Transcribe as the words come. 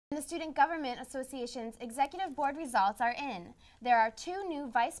The Student Government Association's Executive Board results are in. There are 2 new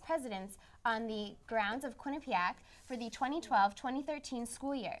vice presidents on the grounds of Quinnipiac for the 2012-2013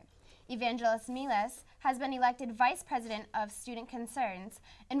 school year. Evangelos Milas has been elected Vice President of Student Concerns,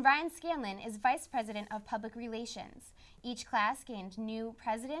 and Ryan Scanlon is Vice President of Public Relations. Each class gained new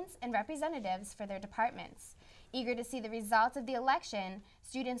presidents and representatives for their departments. Eager to see the results of the election,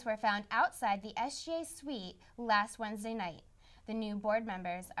 students were found outside the SGA suite last Wednesday night. The new board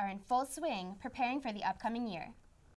members are in full swing preparing for the upcoming year.